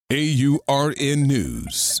AURN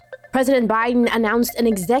News. President Biden announced an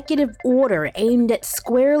executive order aimed at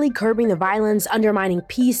squarely curbing the violence undermining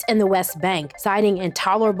peace in the West Bank, citing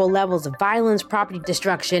intolerable levels of violence, property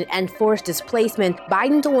destruction, and forced displacement.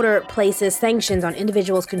 Biden's order places sanctions on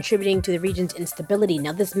individuals contributing to the region's instability.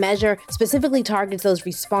 Now, this measure specifically targets those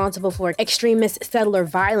responsible for extremist settler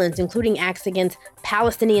violence, including acts against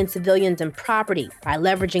Palestinian civilians and property, by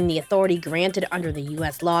leveraging the authority granted under the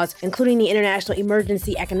U.S. laws, including the International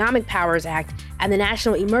Emergency Economic Powers Act and the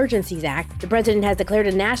National Emergencies Act. The president has declared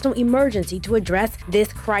a national emergency to address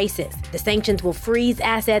this crisis. The sanctions will freeze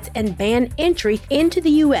assets and ban entry into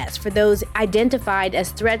the U.S. for those identified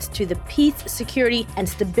as threats to the peace, security, and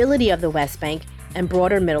stability of the West Bank and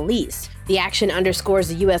broader Middle East. The action underscores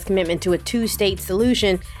the U.S. commitment to a two-state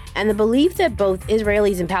solution and the belief that both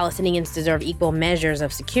Israelis and Palestinians deserve equal measures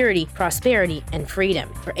of security, prosperity, and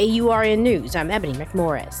freedom. For AURN News, I'm Ebony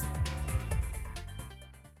McMorris.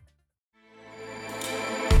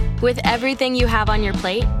 With everything you have on your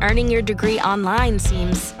plate, earning your degree online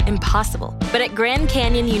seems impossible. But at Grand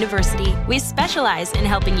Canyon University, we specialize in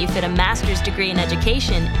helping you fit a master's degree in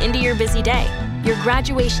education into your busy day. Your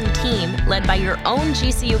graduation team, led by your own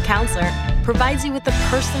GCU counselor, provides you with the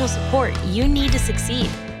personal support you need to succeed.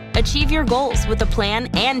 Achieve your goals with a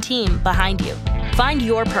plan and team behind you. Find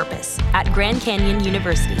your purpose at Grand Canyon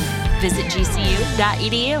University. Visit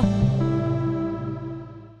gcu.edu.